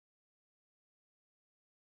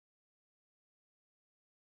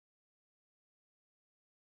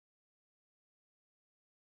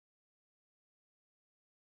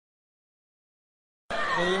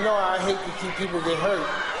And you know I hate to see people get hurt.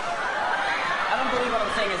 I don't believe what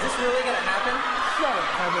I'm saying. Is this really going to happen? Shut up,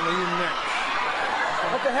 Kevin, are you next?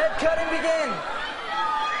 Let the head cutting begin.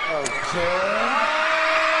 Okay.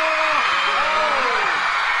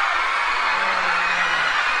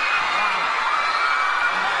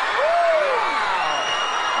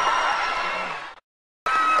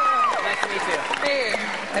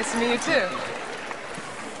 Nice to meet you too.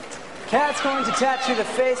 Kat's going to tattoo the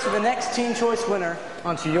face of the next Teen Choice winner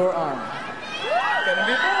onto your arm. Gonna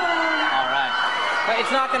be fun. All right. But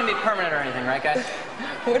it's not going to be permanent or anything, right, guys?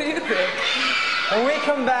 What do you think? When we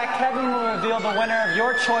come back, Kevin will reveal the winner of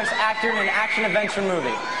your choice actor in an action-adventure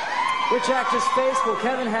movie. Which actor's face will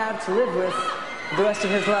Kevin have to live with the rest of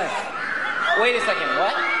his life? Wait a second,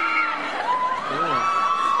 what? Ooh.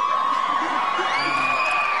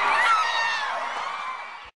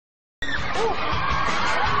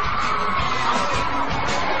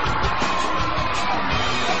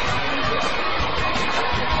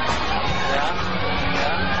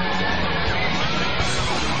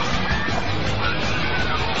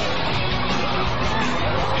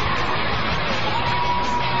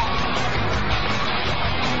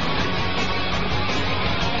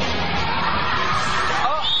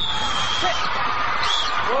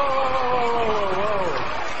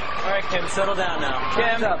 Kim, settle down now.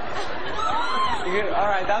 Kim. All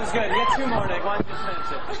right, that was good. You get 2 more, Nick. Why don't you just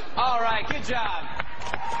finish it? All right, good job.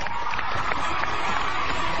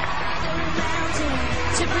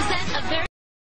 To present a very